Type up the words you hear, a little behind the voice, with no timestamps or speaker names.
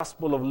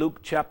Gospel of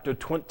Luke chapter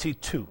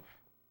 22.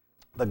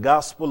 The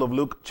Gospel of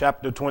Luke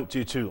chapter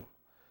 22.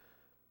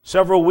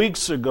 Several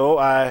weeks ago,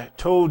 I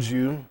told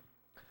you,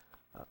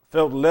 I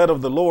felt led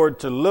of the Lord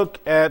to look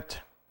at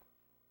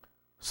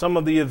some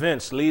of the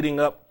events leading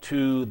up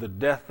to the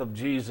death of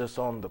Jesus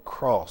on the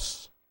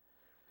cross.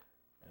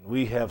 And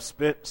we have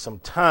spent some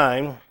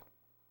time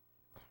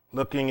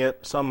looking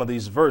at some of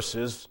these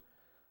verses.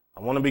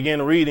 I want to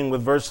begin reading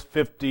with verse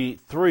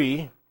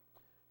 53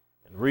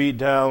 and read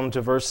down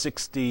to verse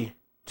 62.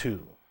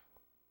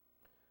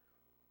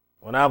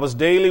 When I was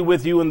daily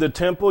with you in the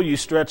temple, you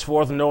stretched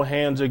forth no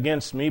hands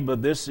against me,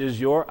 but this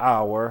is your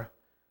hour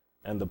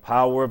and the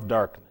power of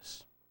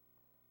darkness.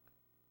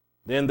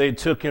 Then they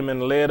took him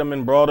and led him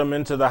and brought him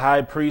into the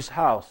high priest's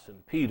house,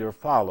 and Peter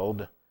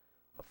followed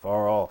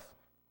afar off.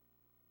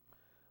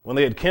 When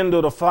they had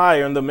kindled a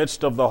fire in the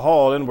midst of the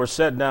hall and were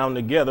set down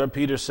together,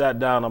 Peter sat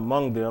down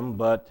among them,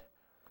 but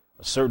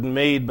a certain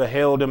maid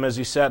beheld him as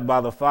he sat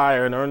by the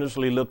fire and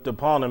earnestly looked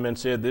upon him and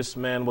said, "This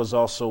man was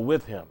also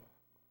with him."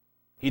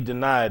 He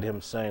denied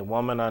him, saying,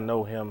 "Woman, I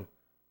know him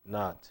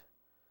not."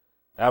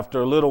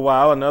 After a little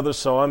while, another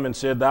saw him and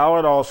said, "Thou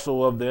art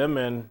also of them."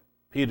 And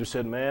Peter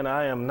said, "Man,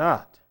 I am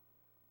not."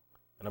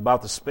 And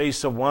about the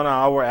space of 1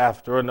 hour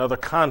after, another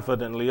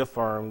confidently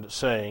affirmed,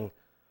 saying,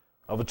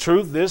 "Of a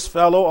truth, this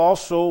fellow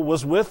also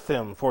was with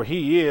them, for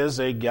he is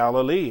a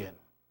Galilean."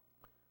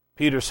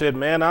 Peter said,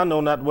 "Man, I know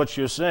not what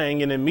you're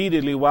saying." And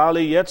immediately while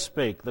he yet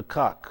spake, the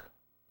cock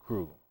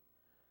crew.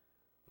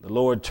 The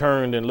Lord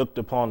turned and looked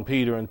upon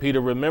Peter, and Peter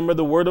remembered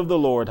the word of the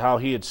Lord, how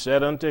he had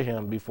said unto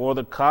him, "Before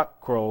the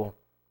cock crow,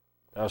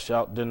 thou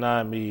shalt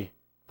deny me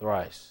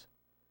thrice."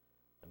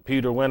 And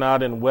Peter went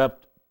out and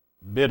wept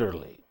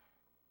bitterly.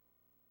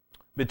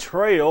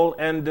 Betrayal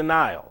and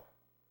denial.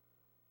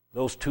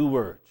 Those two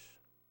words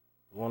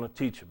we want to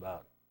teach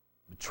about.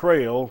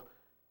 Betrayal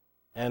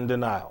and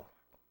denial.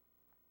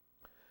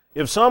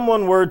 If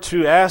someone were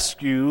to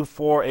ask you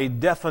for a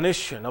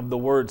definition of the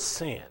word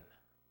sin,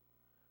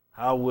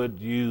 how would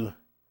you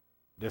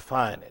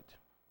define it?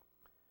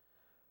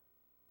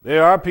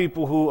 There are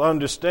people who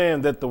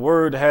understand that the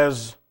word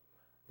has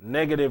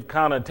negative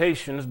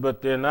connotations,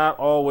 but they're not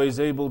always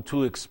able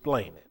to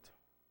explain it.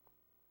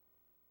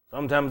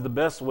 Sometimes the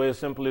best way is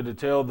simply to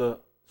tell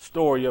the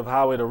story of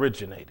how it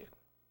originated.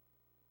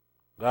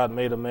 God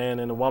made a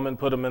man and a woman,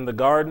 put them in the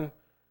garden.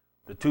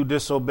 The two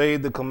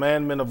disobeyed the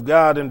commandment of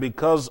God, and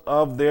because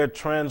of their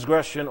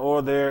transgression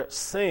or their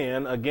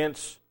sin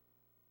against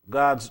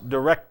God's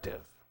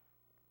directive,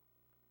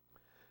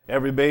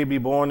 every baby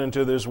born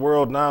into this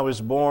world now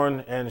is born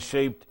and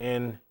shaped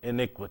in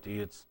iniquity.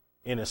 It's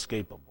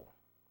inescapable.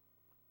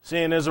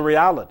 Sin is a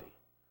reality.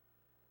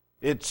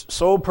 It's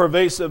so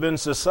pervasive in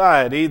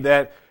society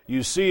that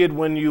you see it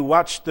when you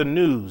watch the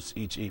news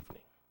each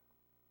evening.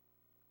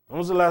 When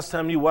was the last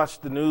time you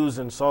watched the news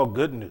and saw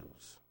good news?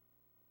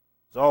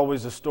 It's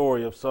always a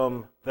story of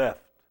some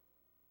theft,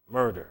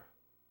 murder,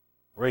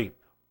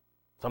 rape,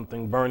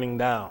 something burning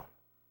down,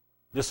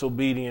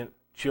 disobedient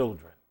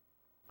children.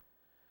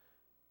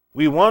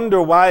 We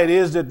wonder why it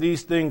is that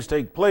these things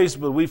take place,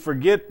 but we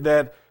forget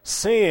that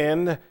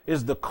sin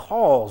is the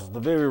cause, the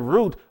very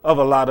root of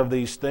a lot of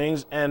these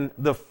things, and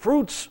the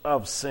fruits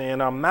of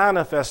sin are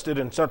manifested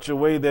in such a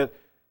way that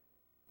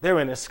they're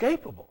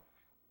inescapable.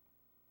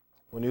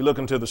 When you look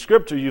into the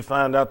scripture, you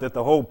find out that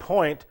the whole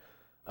point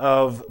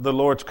of the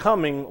Lord's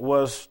coming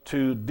was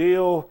to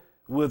deal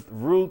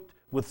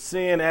with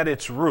sin at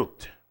its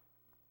root.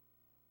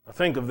 Now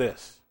think of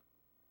this.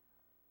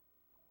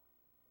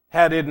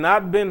 Had it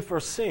not been for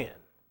sin,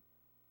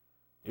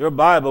 your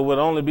Bible would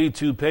only be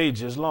 2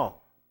 pages long.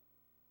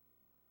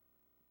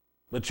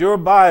 But your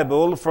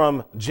Bible,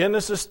 from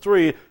Genesis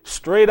 3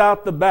 straight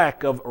out the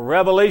back of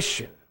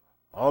Revelation,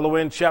 all the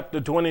way in chapter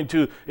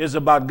 22, is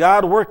about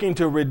God working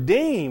to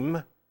redeem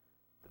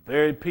the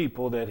very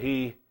people that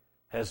He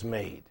has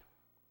made.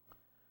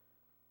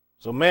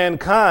 So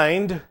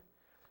mankind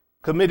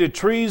committed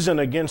treason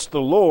against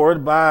the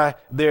Lord by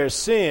their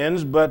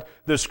sins, but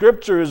the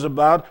scripture is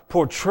about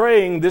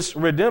portraying this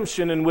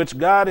redemption in which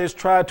God has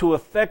tried to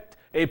effect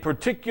a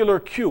particular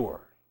cure.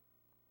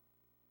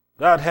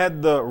 God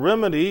had the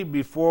remedy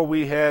before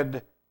we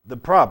had the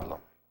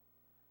problem.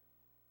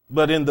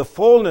 But in the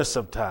fullness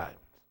of time,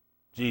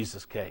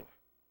 Jesus came.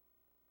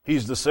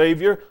 He's the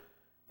Savior.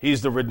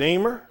 He's the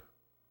Redeemer.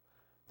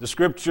 The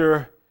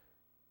scripture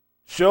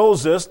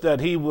shows us that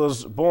He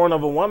was born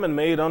of a woman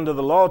made under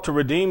the law to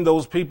redeem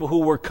those people who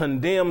were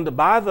condemned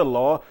by the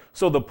law.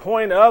 So the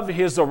point of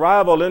His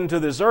arrival into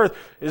this earth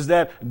is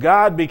that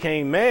God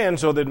became man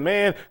so that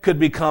man could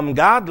become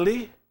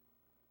godly.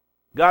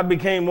 God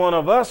became one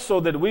of us so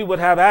that we would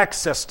have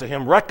access to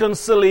Him,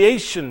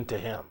 reconciliation to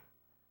Him.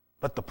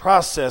 But the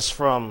process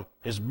from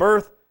His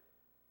birth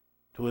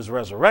to His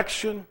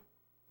resurrection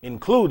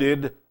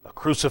included a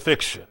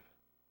crucifixion.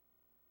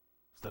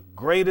 It's the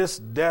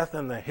greatest death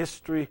in the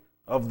history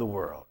of the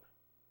world.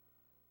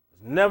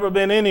 There's never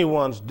been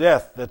anyone's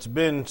death that's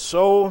been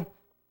so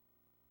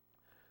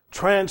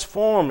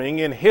transforming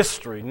in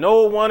history.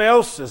 No one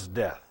else's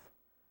death,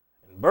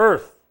 in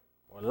birth,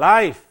 or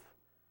life,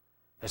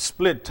 a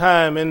split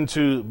time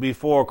into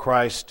before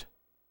Christ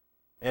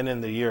and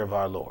in the year of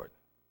our Lord.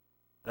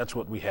 That's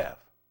what we have.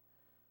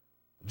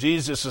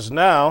 Jesus is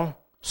now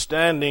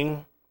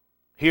standing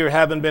here,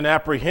 having been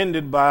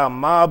apprehended by a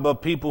mob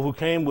of people who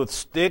came with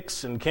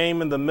sticks and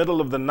came in the middle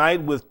of the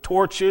night with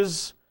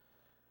torches.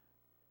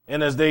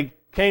 And as they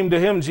came to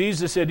him,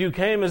 Jesus said, "You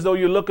came as though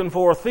you're looking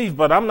for a thief,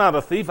 but I'm not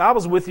a thief. I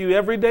was with you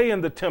every day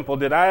in the temple.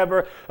 Did I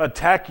ever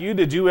attack you?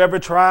 Did you ever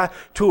try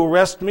to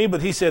arrest me?"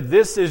 But he said,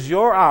 "This is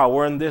your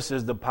hour, and this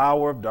is the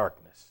power of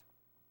darkness."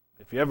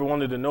 If you ever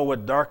wanted to know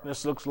what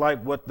darkness looks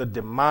like, what the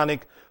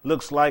demonic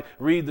looks like,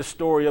 read the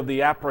story of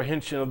the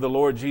apprehension of the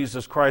Lord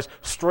Jesus Christ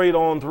straight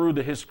on through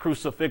to his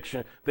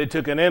crucifixion. They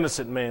took an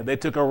innocent man. They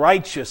took a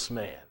righteous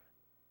man,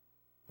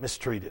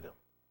 mistreated him.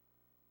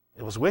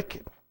 It was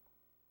wicked.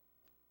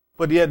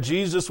 But yet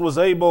Jesus was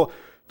able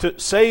to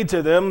say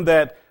to them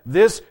that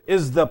this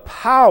is the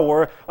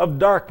power of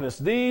darkness.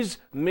 These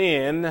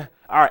men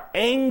are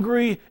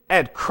angry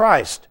at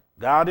Christ,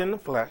 God in the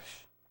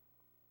flesh,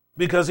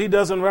 because he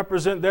doesn't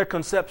represent their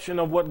conception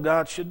of what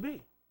God should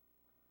be.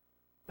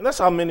 And that's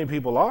how many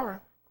people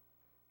are.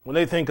 When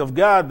they think of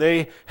God,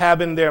 they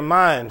have in their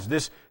minds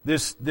this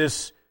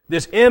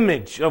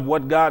image of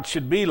what God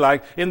should be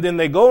like, and then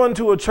they go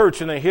into a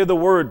church and they hear the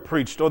word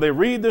preached, or they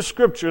read the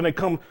scripture and they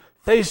come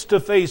face to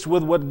face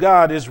with what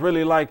God is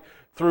really like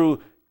through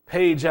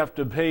page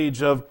after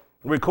page of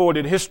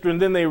recorded history,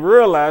 and then they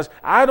realize,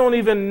 I don't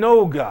even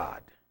know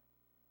God.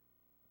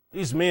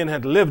 These men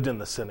had lived in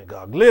the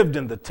synagogue, lived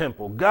in the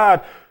temple.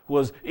 God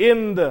was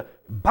in the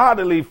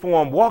bodily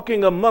form,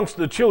 walking amongst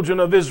the children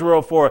of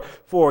Israel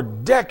for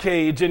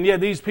decades, and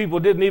yet these people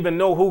didn't even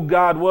know who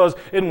God was.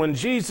 And when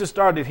Jesus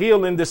started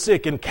healing the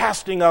sick and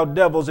casting out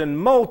devils and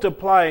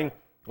multiplying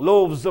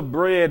loaves of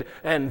bread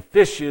and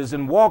fishes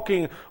and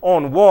walking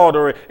on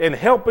water and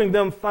helping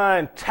them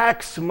find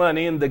tax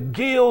money in the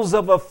gills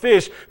of a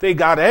fish, they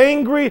got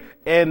angry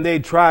and they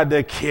tried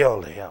to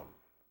kill him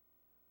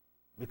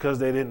because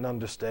they didn't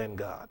understand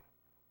God.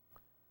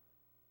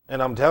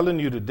 And I'm telling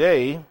you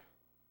today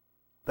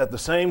that the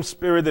same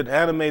spirit that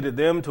animated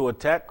them to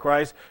attack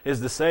Christ is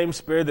the same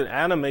spirit that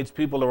animates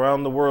people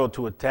around the world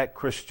to attack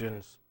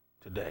Christians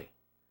today.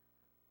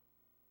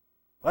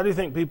 Why do you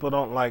think people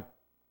don't like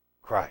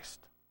Christ?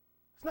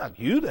 It's not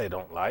you they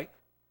don't like.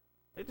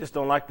 They just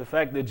don't like the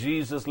fact that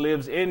Jesus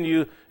lives in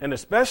you, and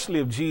especially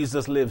if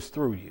Jesus lives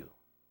through you.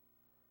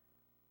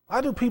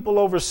 Why do people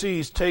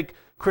overseas take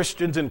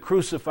Christians and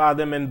crucify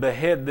them and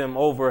behead them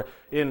over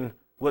in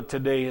what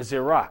today is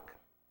Iraq?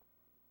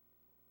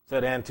 It's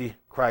that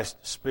anti-Christ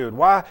spirit.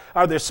 Why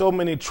are there so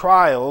many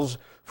trials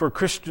for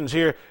Christians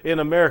here in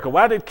America?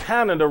 Why did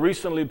Canada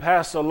recently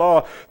pass a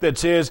law that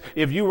says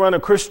if you run a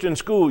Christian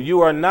school,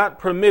 you are not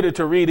permitted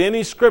to read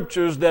any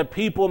scriptures that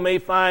people may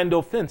find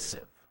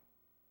offensive?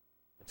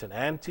 It's an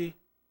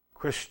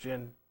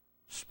anti-Christian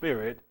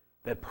spirit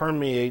that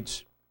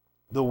permeates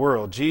the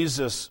world.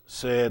 Jesus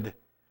said,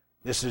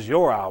 "This is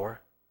your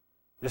hour.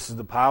 This is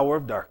the power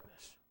of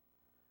darkness."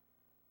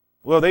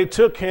 Well, they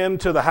took him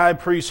to the high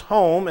priest's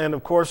home, and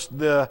of course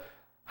the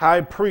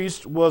high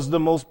priest was the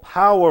most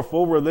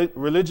powerful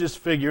religious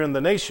figure in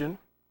the nation.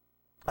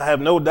 I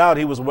have no doubt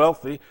he was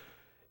wealthy,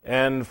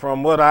 and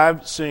from what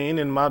I've seen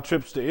in my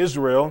trips to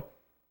Israel,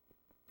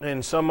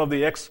 in some of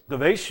the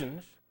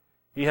excavations,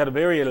 he had a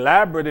very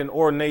elaborate and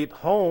ornate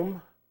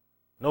home.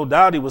 No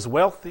doubt he was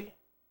wealthy.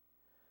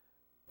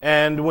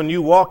 And when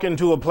you walk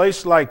into a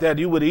place like that,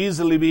 you would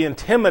easily be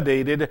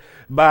intimidated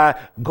by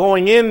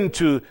going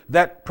into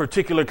that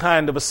particular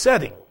kind of a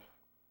setting.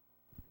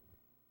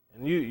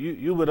 And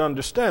you would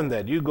understand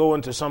that. You go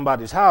into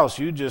somebody's house,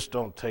 you just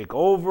don't take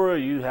over.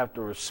 You have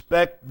to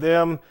respect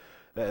them.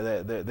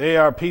 They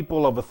are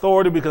people of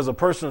authority because a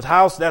person's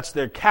house, that's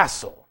their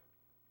castle.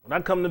 When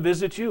I come to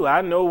visit you,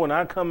 I know when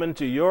I come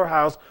into your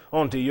house,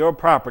 onto your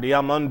property,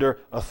 I'm under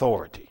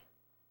authority.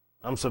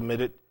 I'm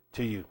submitted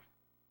to you.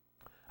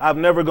 I've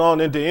never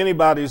gone into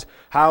anybody's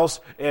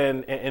house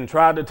and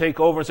tried to take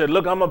over and said,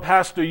 "Look, I'm a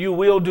pastor, you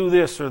will do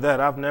this or that."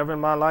 I've never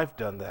in my life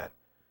done that.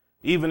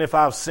 Even if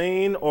I've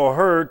seen or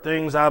heard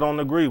things I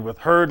don't agree with,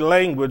 heard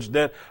language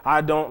that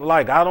I don't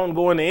like. I don't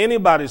go into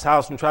anybody's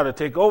house and try to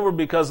take over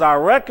because I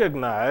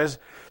recognize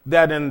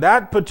that in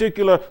that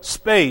particular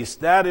space,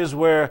 that is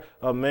where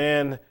a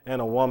man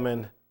and a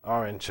woman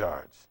are in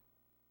charge.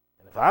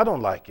 And if I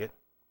don't like it,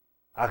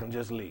 I can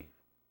just leave.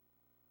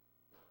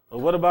 But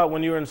what about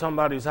when you're in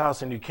somebody's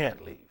house and you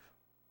can't leave?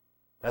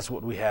 That's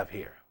what we have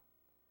here.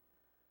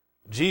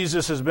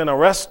 Jesus has been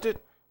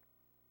arrested.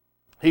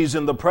 He's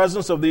in the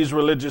presence of these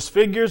religious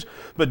figures,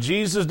 but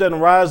Jesus doesn't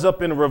rise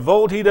up in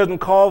revolt. He doesn't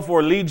call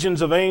for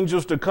legions of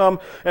angels to come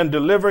and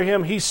deliver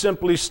him. He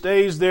simply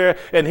stays there,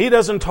 and he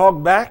doesn't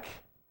talk back.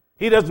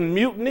 He doesn't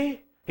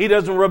mutiny. He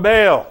doesn't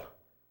rebel.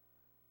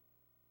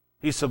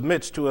 He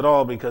submits to it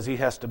all because he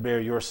has to bear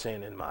your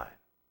sin and mine.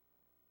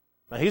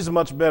 Now, he's a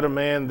much better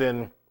man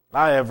than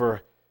I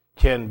ever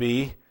can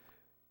be,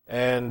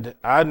 and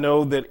I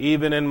know that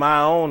even in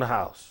my own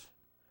house,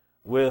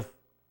 with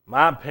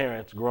my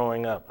parents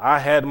growing up, I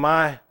had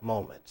my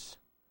moments.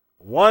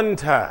 One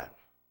time,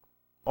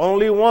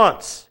 Only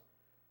once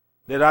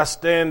did I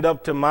stand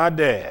up to my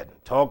dad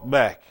and talk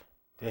back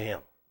to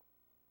him.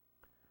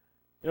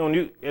 You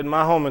know, in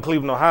my home in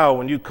Cleveland, Ohio,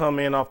 when you come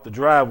in off the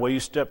driveway, you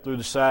step through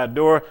the side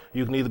door.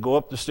 You can either go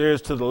up the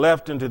stairs to the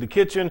left into the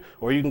kitchen,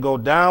 or you can go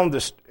down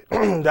the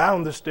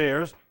down the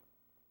stairs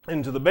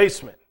into the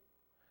basement.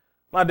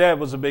 My dad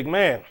was a big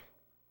man,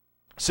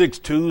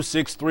 6'2",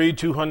 6'3",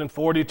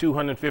 240,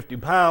 250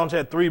 pounds,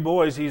 had 3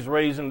 boys he's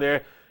raising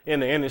there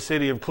in the inner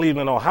city of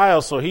Cleveland, Ohio,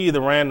 so he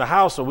either ran the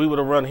house or we would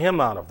have run him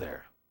out of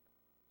there.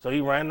 So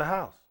he ran the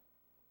house.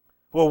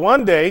 Well,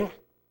 one day,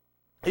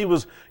 he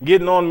was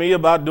getting on me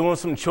about doing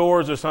some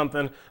chores or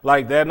something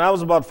like that, and I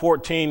was about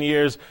 14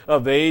 years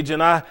of age,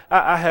 and I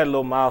had a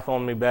little mouth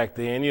on me back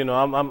then. You know,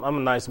 I'm a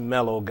nice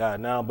mellow guy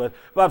now, but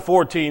about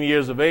 14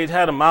 years of age,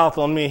 had a mouth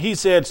on me. He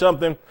said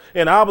something,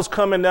 and I was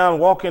coming down,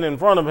 walking in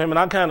front of him, and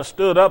I kind of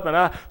stood up, and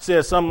I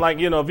said something like,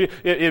 you know,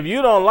 if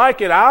you don't like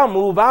it, I'll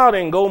move out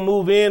and go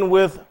move in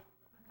with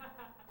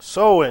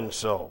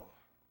so-and-so.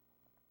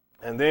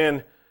 And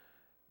then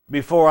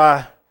before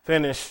I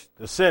finished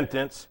the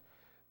sentence,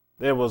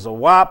 there was a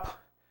whop,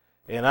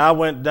 and I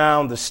went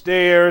down the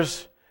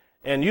stairs,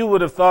 and you would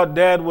have thought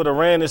Dad would have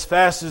ran as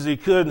fast as he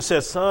could and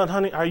said, son,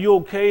 honey, are you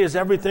okay? Is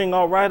everything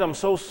all right? I'm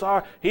so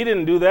sorry. He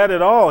didn't do that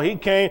at all. He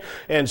came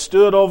and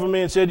stood over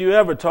me and said, you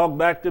ever talk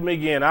back to me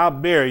again, I'll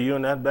bury you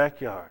in that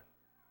backyard.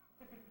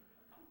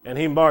 And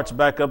he marched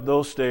back up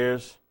those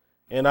stairs,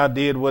 and I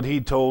did what he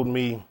told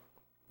me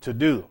to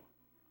do.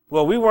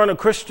 Well, we weren't a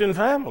Christian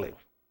family.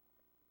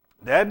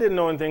 Dad didn't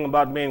know anything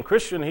about being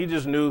Christian. He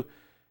just knew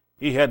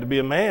he had to be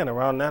a man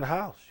around that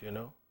house, you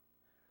know.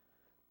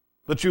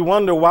 But you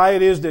wonder why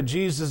it is that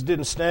Jesus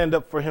didn't stand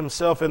up for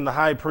himself in the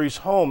high priest's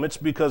home. It's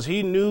because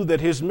he knew that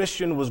his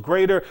mission was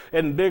greater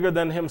and bigger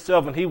than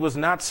himself, and he was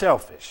not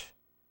selfish.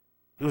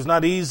 He was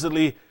not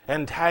easily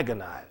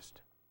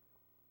antagonized.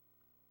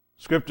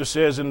 Scripture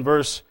says in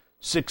verse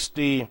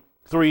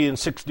 63 and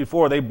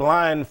 64, they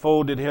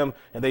blindfolded him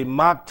and they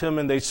mocked him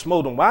and they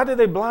smote him. Why did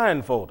they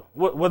blindfold him?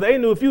 Well, they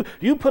knew if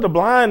you put a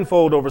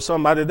blindfold over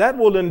somebody, that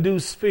will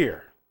induce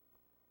fear.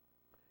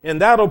 And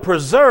that'll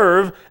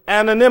preserve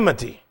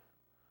anonymity.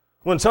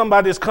 When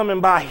somebody's coming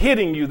by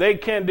hitting you, they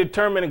can't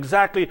determine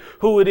exactly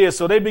who it is.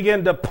 So they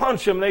began to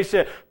punch him. They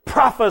said,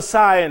 prophesy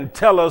and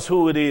tell us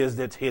who it is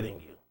that's hitting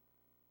you.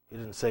 He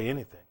didn't say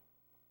anything.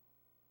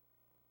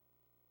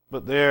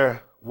 But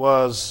there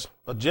was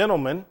a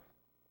gentleman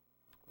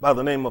by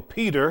the name of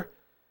Peter.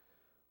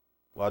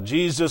 While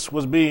Jesus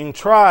was being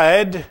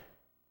tried,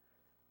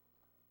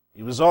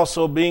 he was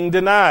also being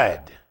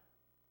denied.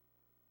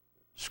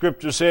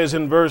 Scripture says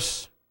in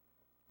verse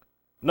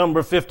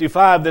number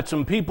 55 that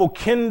some people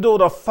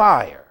kindled a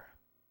fire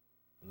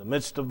in the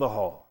midst of the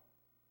hall.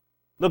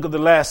 Look at the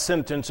last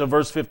sentence of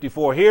verse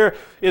 54. Here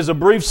is a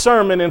brief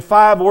sermon in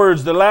 5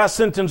 words. The last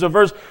sentence of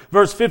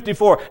verse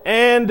 54.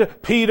 And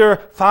Peter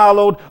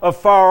followed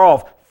afar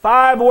off.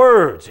 5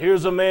 words.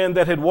 Here's a man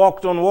that had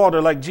walked on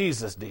water like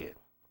Jesus did.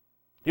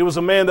 He was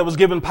a man that was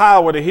given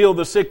power to heal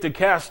the sick, to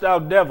cast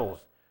out devils.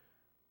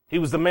 He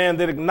was the man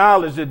that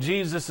acknowledged that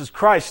Jesus is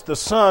Christ, the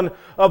Son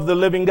of the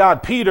living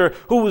God. Peter,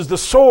 who was the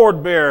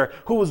sword bearer,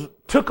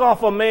 took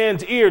off a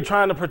man's ear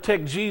trying to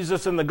protect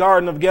Jesus in the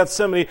Garden of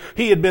Gethsemane.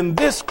 He had been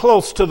this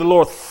close to the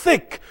Lord,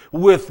 thick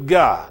with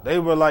God. They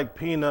were like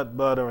peanut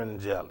butter and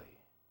jelly.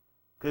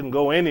 Couldn't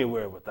go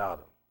anywhere without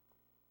him.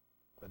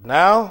 But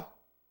now,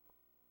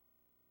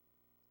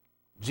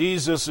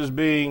 Jesus is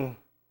being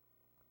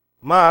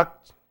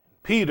mocked.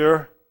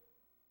 Peter is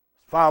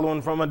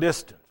following from a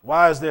distance.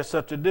 Why is there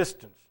such a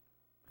distance?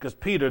 Because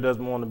Peter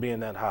doesn't want to be in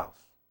that house.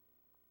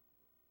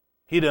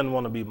 He doesn't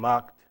want to be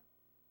mocked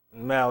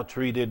and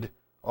maltreated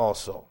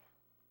also.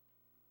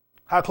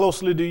 How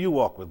closely do you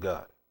walk with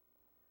God?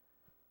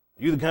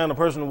 Are you the kind of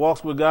person who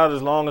walks with God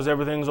as long as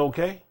everything's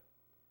okay?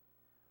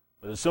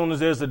 But as soon as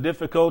there's a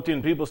difficulty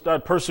and people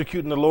start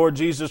persecuting the Lord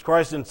Jesus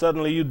Christ, and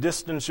suddenly you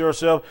distance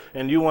yourself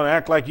and you want to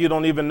act like you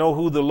don't even know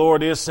who the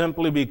Lord is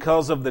simply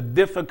because of the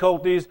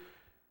difficulties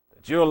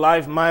that your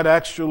life might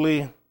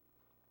actually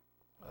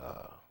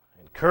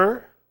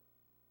incur?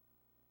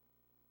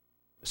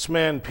 This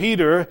man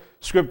Peter,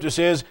 Scripture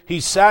says,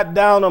 he sat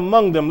down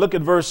among them. Look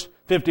at verse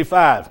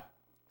 55.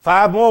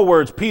 5 more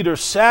words. Peter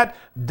sat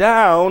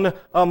down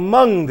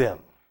among them.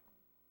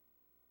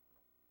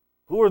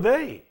 Who are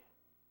they?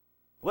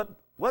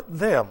 What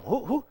them?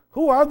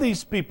 Who are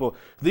these people?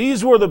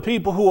 These were the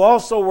people who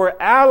also were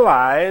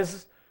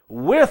allies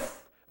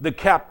with the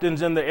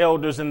captains and the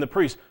elders and the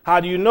priests.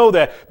 How do you know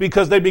that?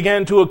 Because they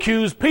began to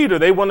accuse Peter.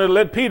 They wanted to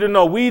let Peter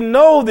know, we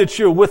know that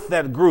you're with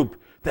that group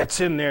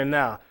that's in there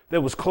now, that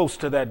was close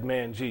to that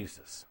man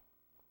Jesus.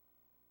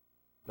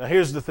 Now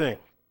here's the thing.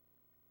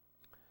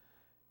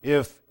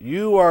 If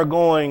you are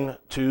going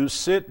to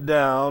sit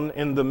down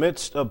in the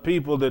midst of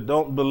people that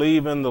don't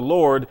believe in the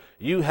Lord,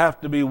 you have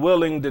to be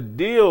willing to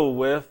deal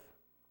with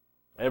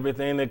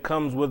everything that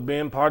comes with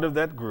being part of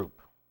that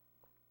group.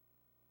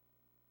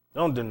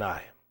 Don't deny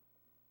him.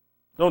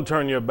 Don't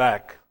turn your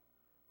back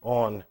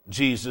on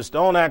Jesus.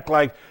 Don't act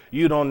like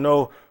you don't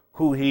know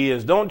who he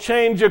is. Don't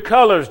change your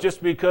colors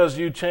just because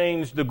you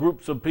change the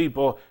groups of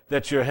people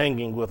that you're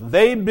hanging with.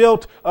 They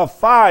built a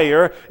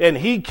fire and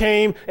he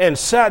came and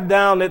sat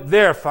down at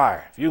their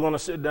fire. If you're going to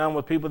sit down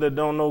with people that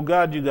don't know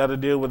God, you got to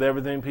deal with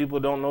everything people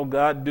don't know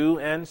God do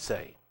and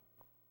say.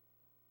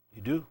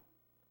 You do.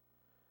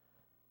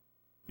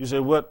 You say,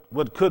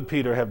 what could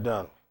Peter have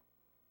done?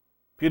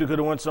 Peter could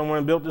have went somewhere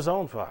and built his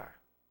own fire.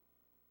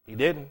 He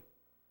didn't.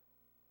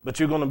 But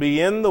you're going to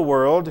be in the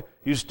world.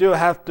 You still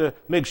have to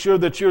make sure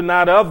that you're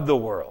not of the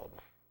world.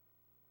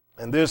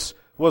 And this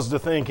was the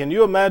thing. Can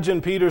you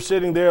imagine Peter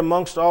sitting there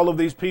amongst all of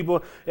these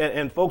people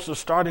and folks are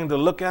starting to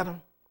look at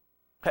him?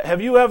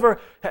 Have you ever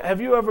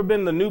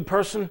been the new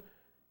person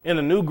in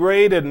a new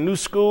grade at a new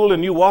school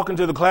and you walk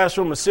into the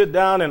classroom and sit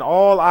down and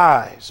all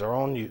eyes are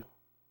on you?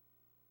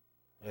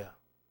 Yeah.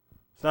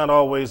 It's not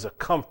always a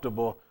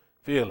comfortable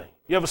feeling.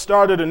 You ever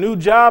started a new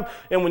job,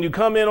 and when you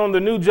come in on the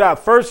new job,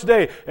 first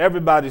day,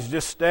 everybody's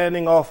just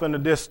standing off in the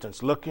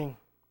distance looking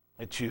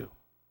at you.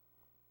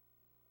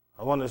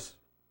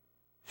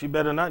 She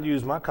better not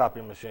use my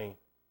copy machine.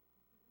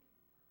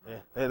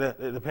 Yeah,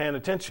 they're paying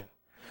attention.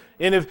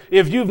 And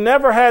if you've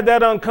never had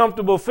that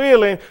uncomfortable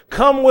feeling,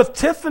 come with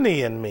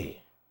Tiffany and me.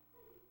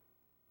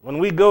 When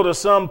we go to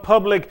some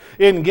public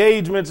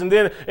engagements and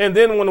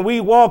then when we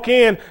walk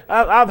in,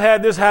 I've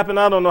had this happen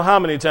I don't know how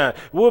many times.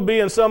 We'll be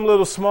in some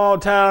little small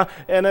town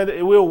and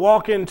we'll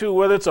walk into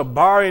whether it's a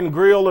bar and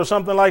grill or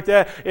something like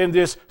that, and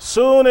just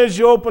soon as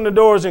you open the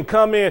doors and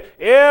come in,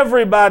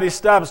 everybody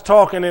stops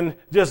talking and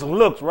just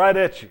looks right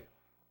at you.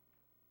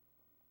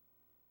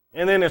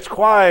 And then it's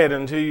quiet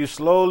until you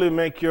slowly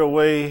make your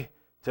way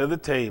to the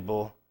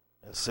table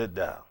and sit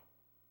down.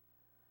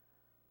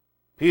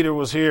 Peter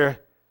was here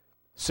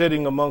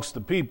sitting amongst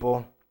the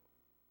people,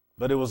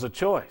 but it was a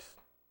choice.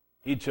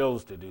 He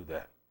chose to do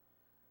that.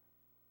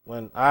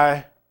 When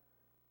I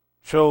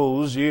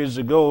chose years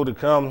ago to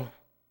come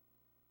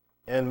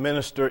and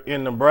minister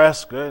in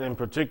Nebraska, in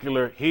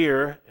particular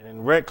here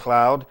in Red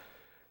Cloud,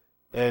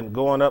 and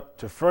going up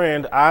to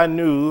Friend, I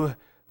knew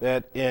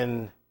that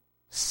in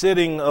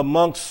sitting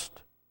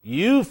amongst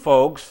you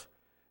folks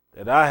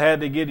that I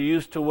had to get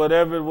used to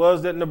whatever it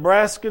was that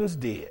Nebraskans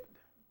did.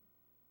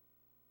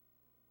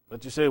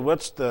 But you say,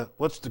 what's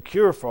the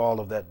cure for all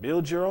of that?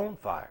 Build your own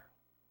fire.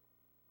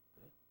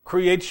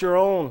 Create your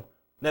own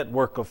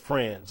network of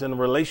friends and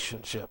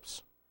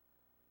relationships.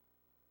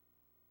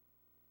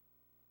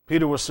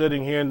 Peter was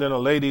sitting here, and then a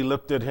lady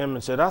looked at him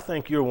and said, I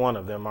think you're one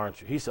of them,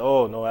 aren't you? He said,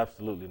 oh, no,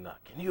 absolutely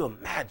not. Can you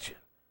imagine?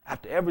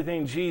 After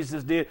everything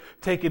Jesus did,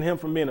 taking him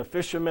from being a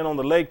fisherman on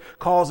the lake,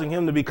 causing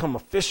him to become a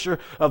fisher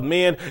of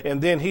men, and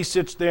then he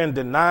sits there and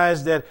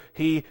denies that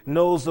he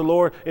knows the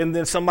Lord, and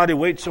then somebody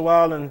waits a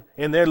while and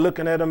they're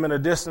looking at him in a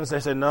distance.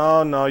 They say,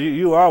 no,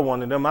 you are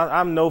one of them.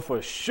 I know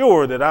for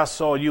sure that I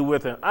saw you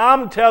with him.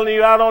 I'm telling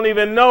you, I don't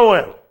even know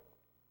him.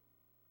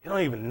 You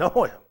don't even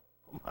know him.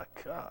 Oh, my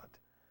God.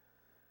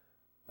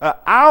 An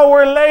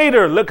hour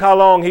later, look how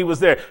long he was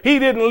there. He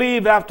didn't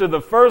leave after the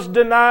first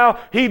denial.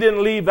 He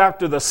didn't leave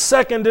after the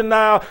second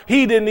denial.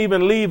 He didn't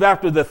even leave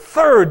after the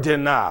third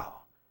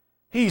denial.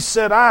 He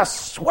said, I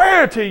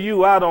swear to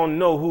you, I don't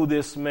know who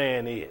this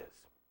man is.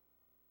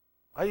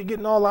 Why are you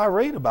getting all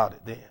irate about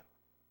it then?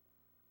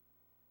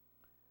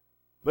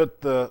 But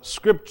the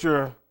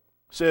scripture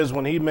says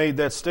when he made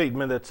that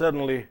statement that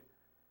suddenly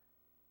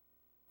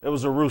there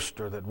was a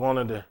rooster that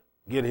wanted to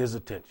get his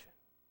attention.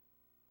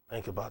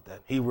 Think about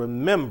that. He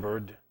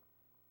remembered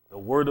the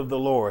word of the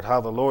Lord,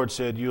 how the Lord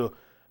said, you'll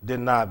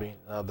deny me.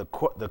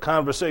 The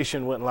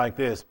conversation went like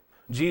this.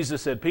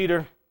 Jesus said,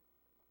 Peter,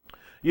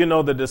 you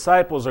know, the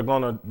disciples are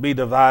going to be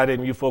divided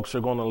and you folks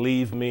are going to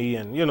leave me,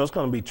 and, you know, it's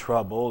going to be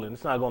trouble and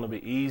it's not going to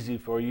be easy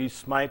for you.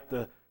 Smite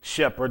the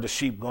shepherd, the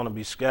sheep going to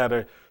be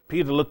scattered.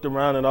 Peter looked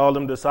around at all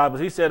them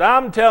disciples. He said,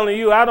 I'm telling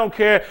you, I don't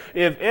care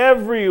if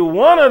every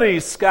one of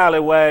these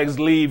scallywags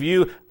leave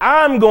you.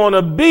 I'm going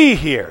to be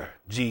here,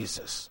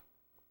 Jesus.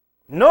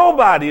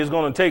 Nobody is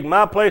going to take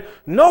my place.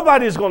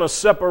 Nobody is going to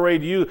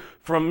separate you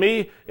from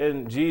me.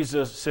 And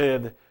Jesus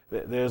said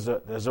that there's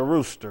a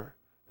rooster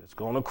that's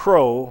going to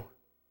crow,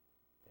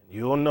 and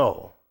you'll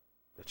know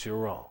that you're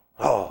wrong.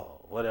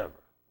 Oh, whatever.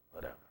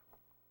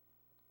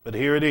 But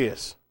here it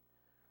is.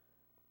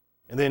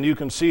 And then you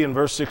can see in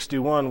verse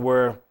 61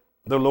 where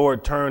the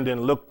Lord turned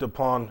and looked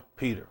upon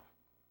Peter.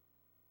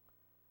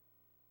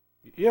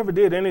 You ever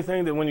did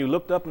anything that when you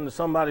looked up into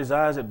somebody's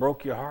eyes, it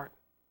broke your heart?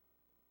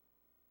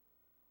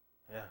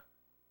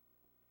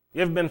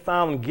 You ever been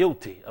found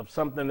guilty of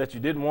something that you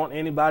didn't want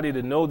anybody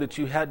to know that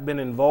you had been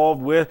involved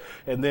with,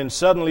 and then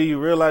suddenly you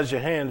realize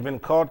your hand's been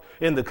caught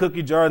in the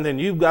cookie jar, and then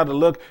you've got to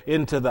look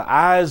into the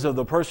eyes of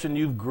the person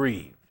you've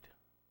grieved?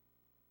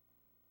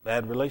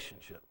 Bad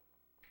relationship.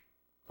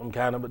 Some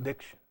kind of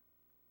addiction.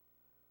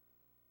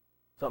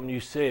 Something you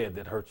said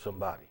that hurt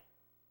somebody.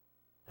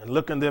 And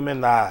looking them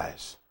in the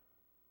eyes.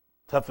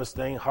 Toughest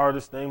thing,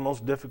 hardest thing,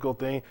 most difficult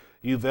thing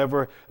you've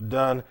ever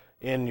done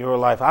in your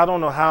life. I don't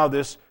know how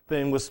this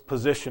thing was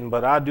positioned,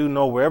 but I do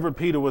know wherever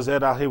Peter was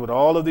at out here with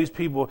all of these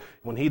people,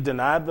 when he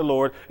denied the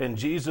Lord and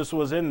Jesus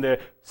was in there,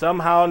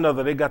 somehow or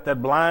another they got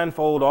that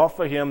blindfold off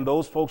of him.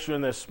 Those folks are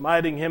in there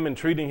smiting him and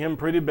treating him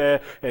pretty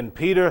bad. And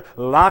Peter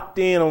locked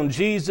in on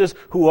Jesus,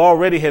 who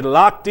already had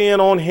locked in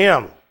on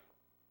him.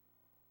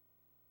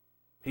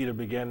 Peter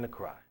began to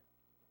cry.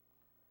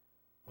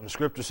 When the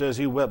scripture says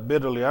he wept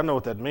bitterly, I know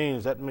what that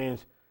means. That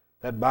means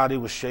that body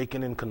was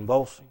shaking and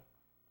convulsing.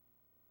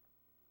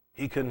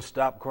 He couldn't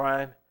stop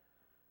crying.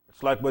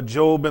 It's like what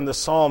Job and the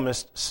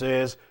psalmist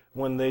says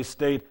when they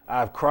state,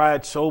 I've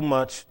cried so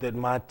much that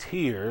my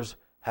tears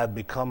have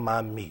become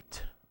my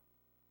meat.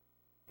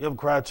 You ever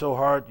cried so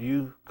hard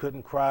you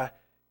couldn't cry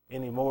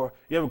anymore?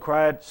 You ever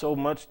cried so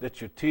much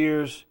that your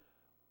tears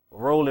were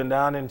rolling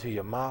down into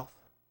your mouth?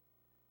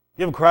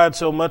 You ever cried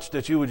so much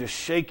that you were just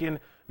shaking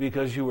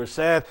because you were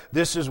sad?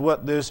 This is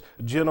what this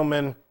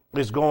gentleman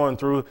is going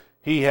through.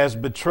 He has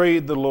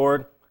betrayed the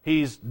Lord.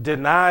 He's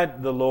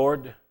denied the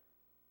Lord.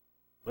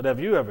 But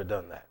have you ever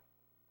done that?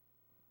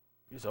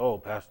 You say, oh,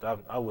 Pastor,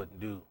 I wouldn't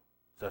do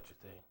such a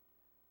thing.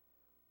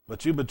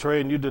 But you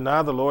betray and you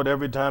deny the Lord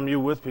every time you're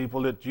with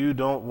people that you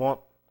don't want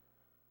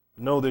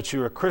to know that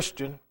you're a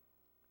Christian.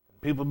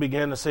 People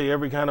begin to say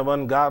every kind of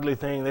ungodly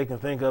thing they can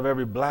think of,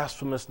 every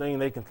blasphemous thing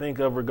they can think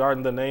of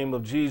regarding the name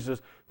of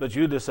Jesus. But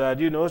you decide,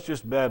 it's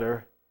just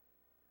better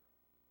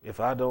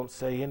if I don't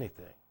say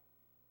anything.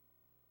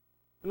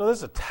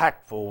 There's a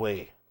tactful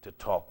way to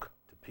talk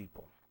to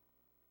people.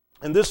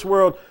 In this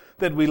world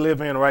that we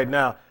live in right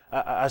now,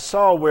 I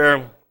saw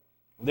where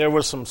there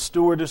were some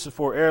stewardesses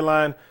for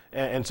airline,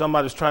 and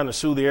somebody's trying to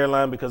sue the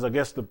airline because I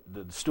guess the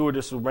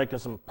stewardess was making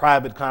some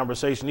private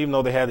conversation, even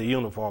though they had the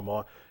uniform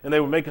on, and they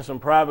were making some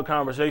private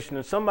conversation,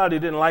 and somebody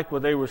didn't like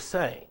what they were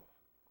saying.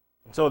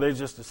 And so they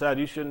just decided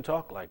you shouldn't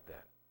talk like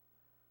that.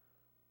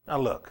 Now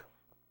look,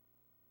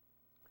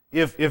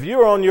 if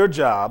you're on your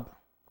job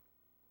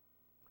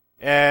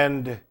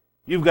and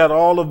you've got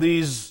all of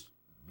these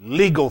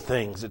legal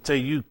things that say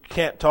you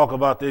can't talk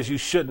about this, you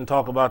shouldn't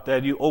talk about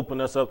that, you open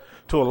us up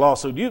to a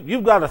lawsuit.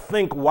 You've got to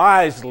think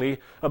wisely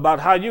about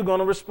how you're going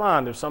to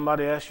respond if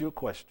somebody asks you a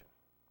question.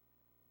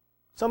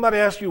 Somebody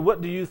asks you, what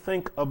do you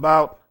think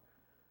about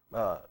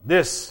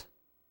this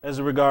as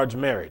it regards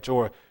marriage?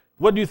 Or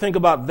what do you think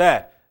about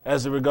that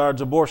as it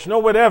regards abortion?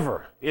 Or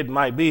whatever it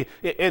might be.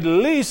 At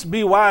least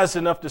be wise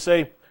enough to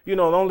say, the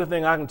only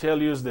thing I can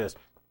tell you is this.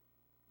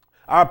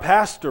 Our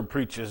pastor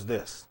preaches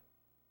this.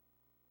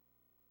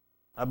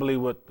 I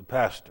believe what the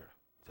pastor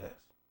says.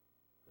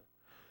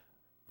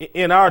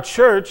 In our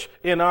church,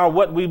 in our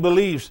What We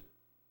Believe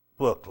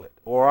booklet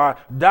or our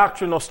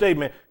doctrinal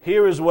statement,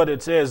 here is what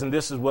it says and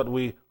this is what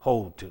we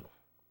hold to.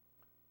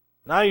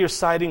 Now you're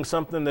citing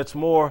something that's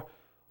more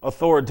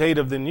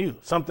authoritative than you,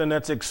 something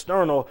that's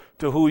external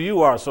to who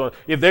you are. So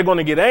if they're going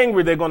to get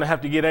angry, they're going to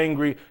have to get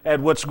angry at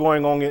what's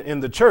going on in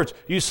the church.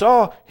 You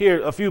saw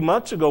here a few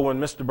months ago when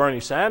Mr. Bernie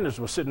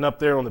Sanders was sitting up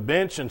there on the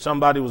bench and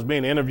somebody was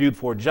being interviewed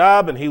for a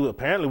job and he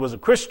apparently was a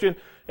Christian,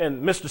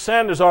 and Mr.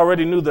 Sanders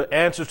already knew the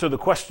answers to the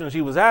questions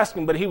he was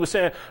asking, but he was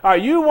saying, are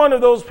you one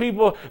of those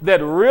people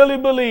that really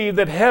believe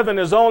that heaven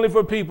is only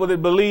for people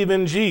that believe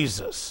in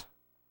Jesus?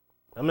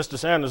 Now, Mr.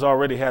 Sanders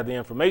already had the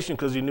information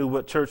because he knew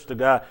what church the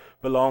guy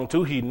belonged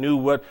to. He knew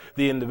what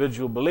the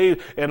individual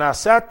believed. And I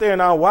sat there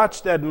and I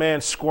watched that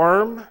man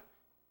squirm.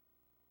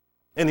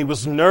 And he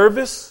was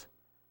nervous.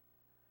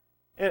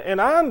 And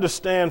I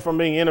understand from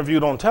being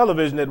interviewed on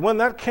television that when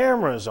that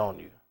camera is on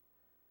you,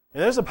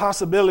 and there's a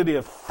possibility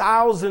of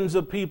thousands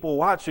of people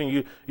watching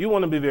you, you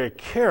want to be very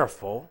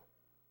careful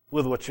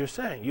with what you're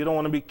saying. You don't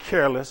want to be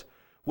careless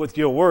with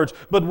your words.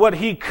 But what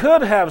he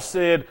could have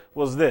said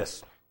was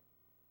this.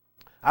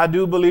 I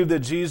do believe that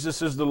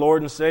Jesus is the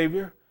Lord and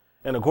Savior.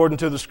 And according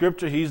to the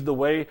scripture, He's the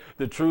way,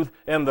 the truth,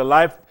 and the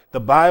life.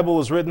 The Bible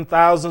was written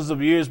thousands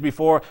of years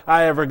before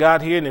I ever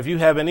got here. And if you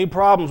have any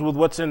problems with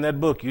what's in that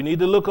book, you need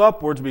to look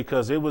upwards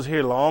because it was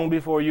here long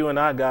before you and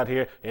I got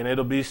here. And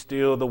it'll be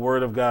still the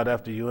Word of God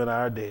after you and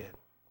I are dead.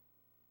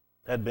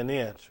 That'd been the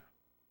answer.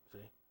 See?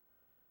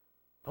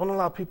 Don't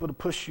allow people to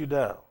push you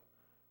down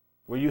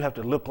where you have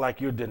to look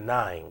like you're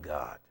denying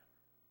God.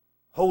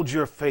 Hold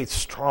your faith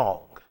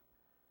strong.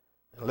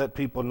 And let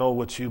people know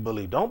what you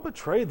believe. Don't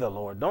betray the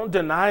Lord. Don't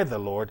deny the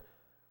Lord.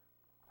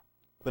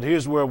 But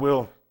here's where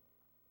we'll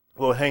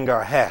hang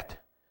our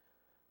hat.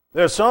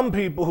 There are some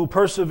people who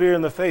persevere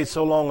in the faith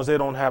so long as they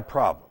don't have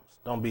problems.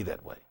 Don't be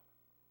that way.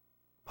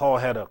 Paul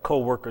had a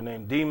co-worker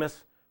named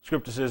Demas.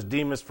 Scripture says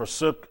Demas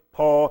forsook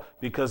Paul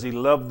because he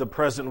loved the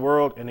present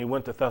world and he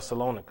went to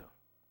Thessalonica.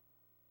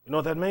 You know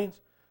what that means?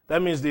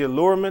 That means the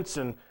allurements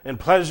and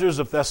pleasures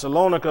of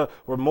Thessalonica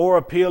were more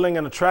appealing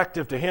and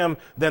attractive to him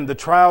than the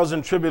trials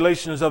and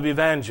tribulations of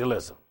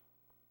evangelism.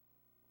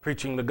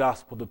 Preaching the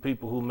gospel to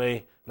people who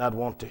may not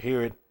want to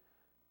hear it,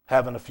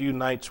 having a few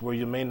nights where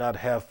you may not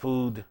have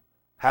food,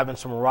 having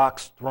some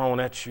rocks thrown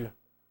at you.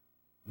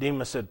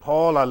 Demas said,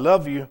 Paul, I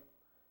love you,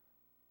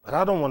 but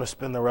I don't want to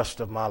spend the rest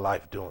of my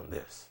life doing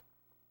this.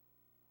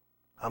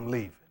 I'm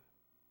leaving.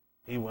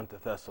 He went to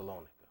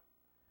Thessalonica.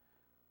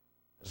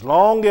 As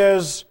long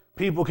as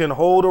people can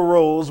hold a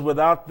rose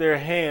without their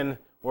hand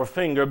or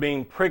finger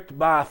being pricked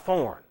by a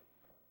thorn,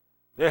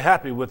 they're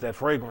happy with that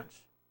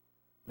fragrance.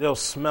 They'll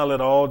smell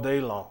it all day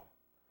long.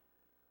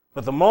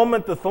 But the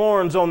moment the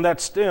thorns on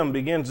that stem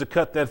begins to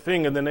cut that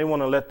finger, then they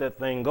want to let that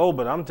thing go.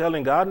 But I'm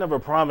telling God never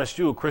promised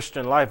you a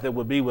Christian life that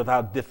would be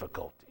without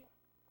difficulty.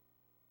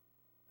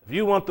 If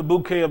you want the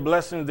bouquet of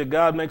blessings that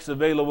God makes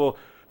available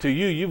to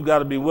you, you've got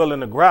to be willing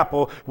to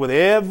grapple with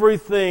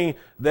everything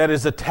that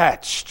is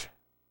attached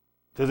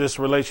to this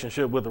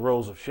relationship with the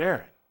Rose of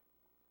Sharon.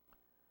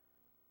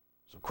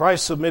 So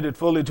Christ submitted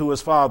fully to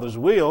his Father's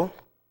will,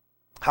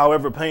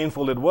 however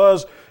painful it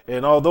was.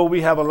 And although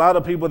we have a lot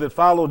of people that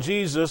follow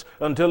Jesus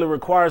until it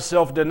requires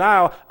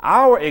self-denial,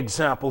 our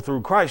example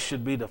through Christ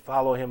should be to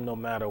follow him no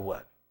matter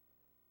what.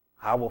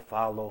 I will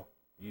follow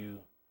you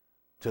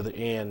to the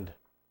end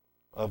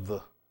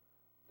of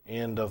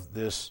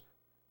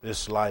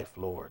this life,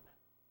 Lord.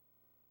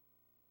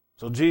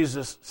 So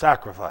Jesus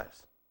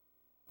sacrificed.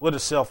 What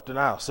is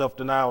self-denial?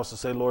 Self-denial is to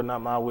say, Lord,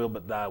 not my will,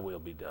 but thy will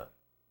be done.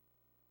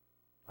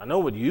 I know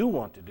what you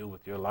want to do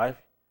with your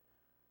life.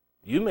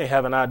 You may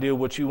have an idea of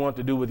what you want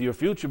to do with your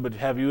future, but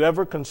have you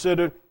ever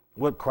considered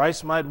what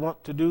Christ might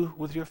want to do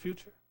with your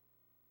future?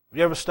 Have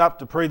you ever stopped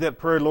to pray that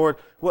prayer, Lord,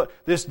 what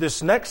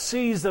this next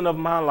season of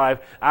my life,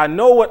 I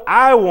know what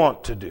I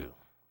want to do.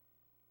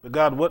 But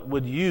God, what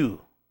would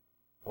you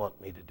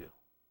want me to do?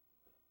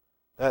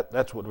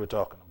 That's what we're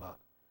talking about.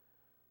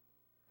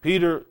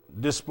 Peter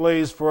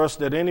displays for us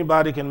that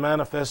anybody can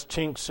manifest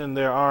chinks in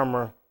their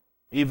armor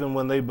even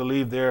when they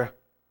believe they're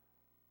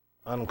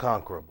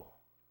unconquerable.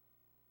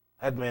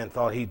 That man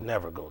thought he'd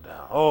never go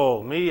down.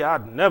 Oh, me,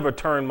 I'd never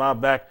turn my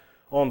back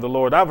on the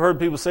Lord. I've heard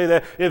people say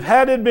that. If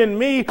had it been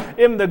me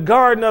in the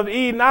Garden of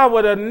Eden, I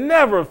would have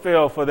never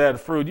fell for that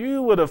fruit.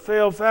 You would have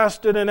failed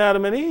faster than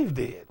Adam and Eve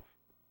did.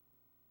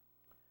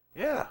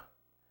 Yeah.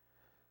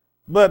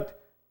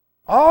 But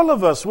all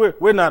of us,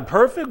 we're not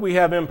perfect. We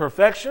have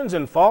imperfections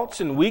and faults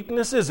and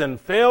weaknesses and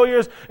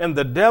failures, and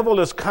the devil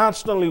is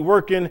constantly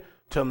working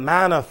to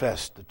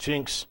manifest the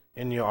chinks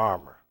in your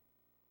armor.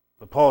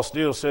 But Paul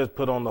still says,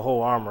 put on the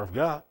whole armor of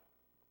God,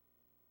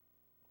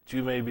 that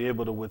you may be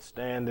able to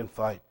withstand and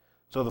fight.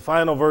 So the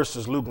final verse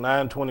is Luke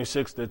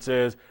 9:26 that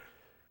says,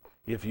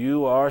 if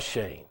you are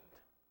ashamed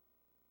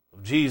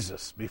of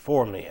Jesus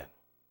before men,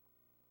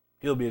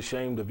 he'll be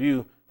ashamed of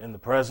you in the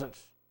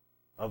presence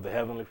of the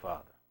Heavenly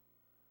Father.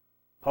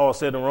 Paul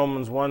said in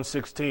Romans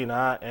 1:16,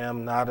 I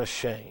am not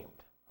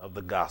ashamed of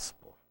the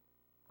gospel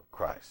of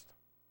Christ.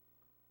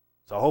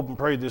 So I hope and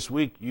pray this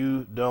week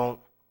you don't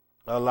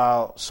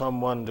allow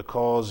someone to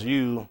cause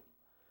you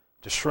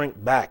to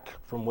shrink back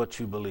from what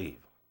you believe.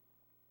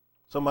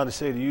 Somebody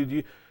say to you,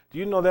 do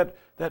you know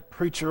that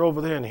preacher over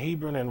there in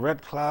Hebron and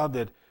Red Cloud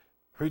that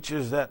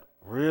preaches that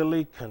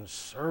really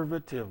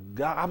conservative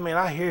guy? I mean,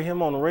 I hear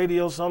him on the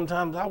radio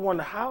sometimes. I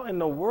wonder how in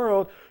the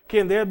world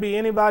can there be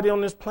anybody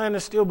on this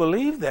planet still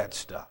believe that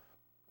stuff?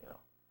 You know,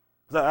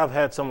 'cause I've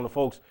had some of the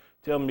folks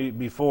tell me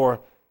before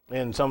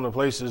in some of the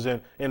places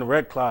in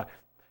Red Cloud,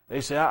 they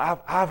say,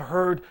 I've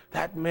heard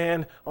that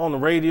man on the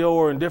radio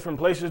or in different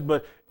places,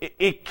 but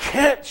it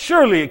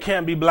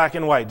can't be black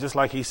and white, just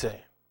like he's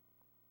saying.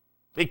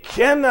 It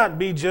cannot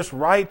be just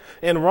right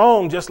and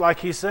wrong, just like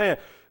he's saying.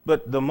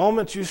 But the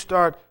moment you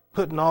start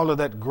putting all of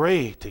that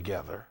gray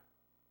together,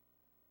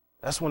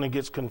 that's when it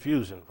gets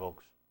confusing,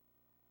 folks.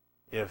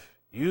 If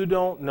you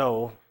don't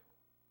know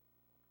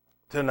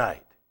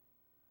tonight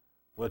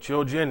what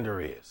your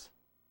gender is,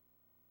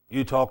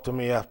 you talk to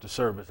me after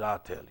service, I'll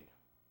tell you.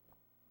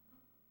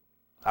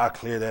 I'll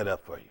clear that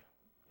up for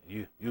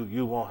you.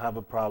 You won't have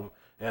a problem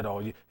at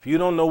all. If you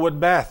don't know what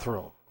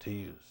bathroom to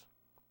use,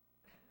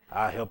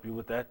 I'll help you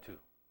with that too.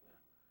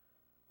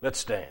 Let's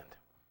stand.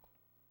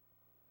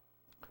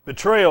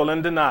 Betrayal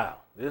and denial.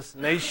 This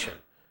nation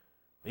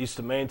needs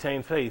to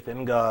maintain faith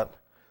in God.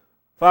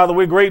 Father,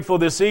 we're grateful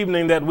this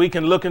evening that we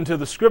can look into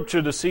the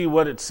Scripture to see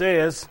what it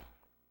says.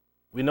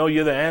 We know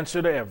you're the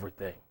answer to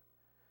everything.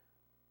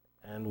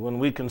 And when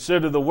we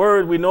consider the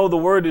Word, we know the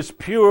Word is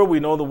pure.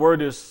 We know the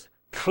Word is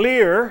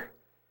clear.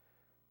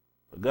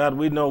 But God,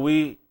 we know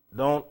we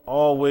don't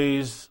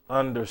always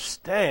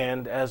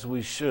understand as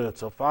we should.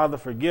 So, Father,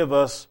 forgive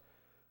us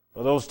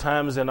for those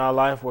times in our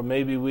life where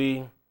maybe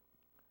we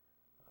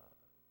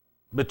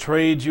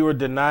betrayed you or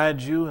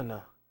denied you in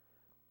a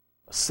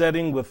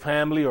setting with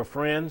family or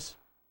friends.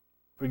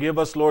 Forgive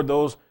us, Lord,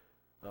 those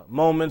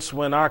moments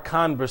when our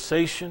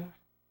conversation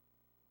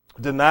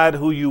denied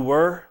who you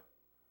were.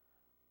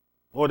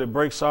 Lord, it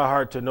breaks our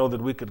heart to know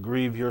that we could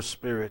grieve your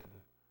Spirit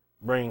and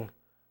bring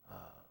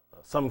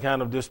some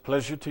kind of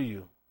displeasure to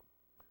you.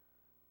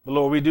 But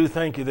Lord, we do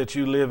thank you that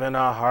you live in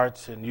our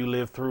hearts and you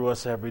live through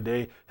us every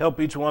day. Help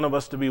each one of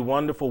us to be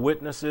wonderful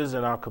witnesses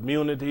in our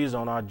communities,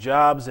 on our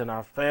jobs, in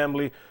our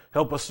family.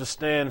 Help us to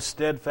stand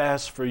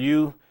steadfast for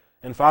you.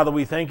 And Father,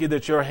 we thank you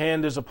that your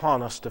hand is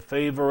upon us to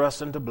favor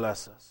us and to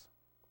bless us.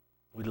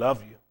 We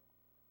love you.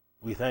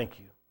 We thank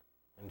you.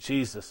 In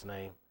Jesus'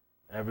 name,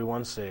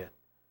 everyone said,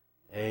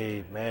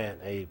 amen,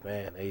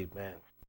 amen, amen.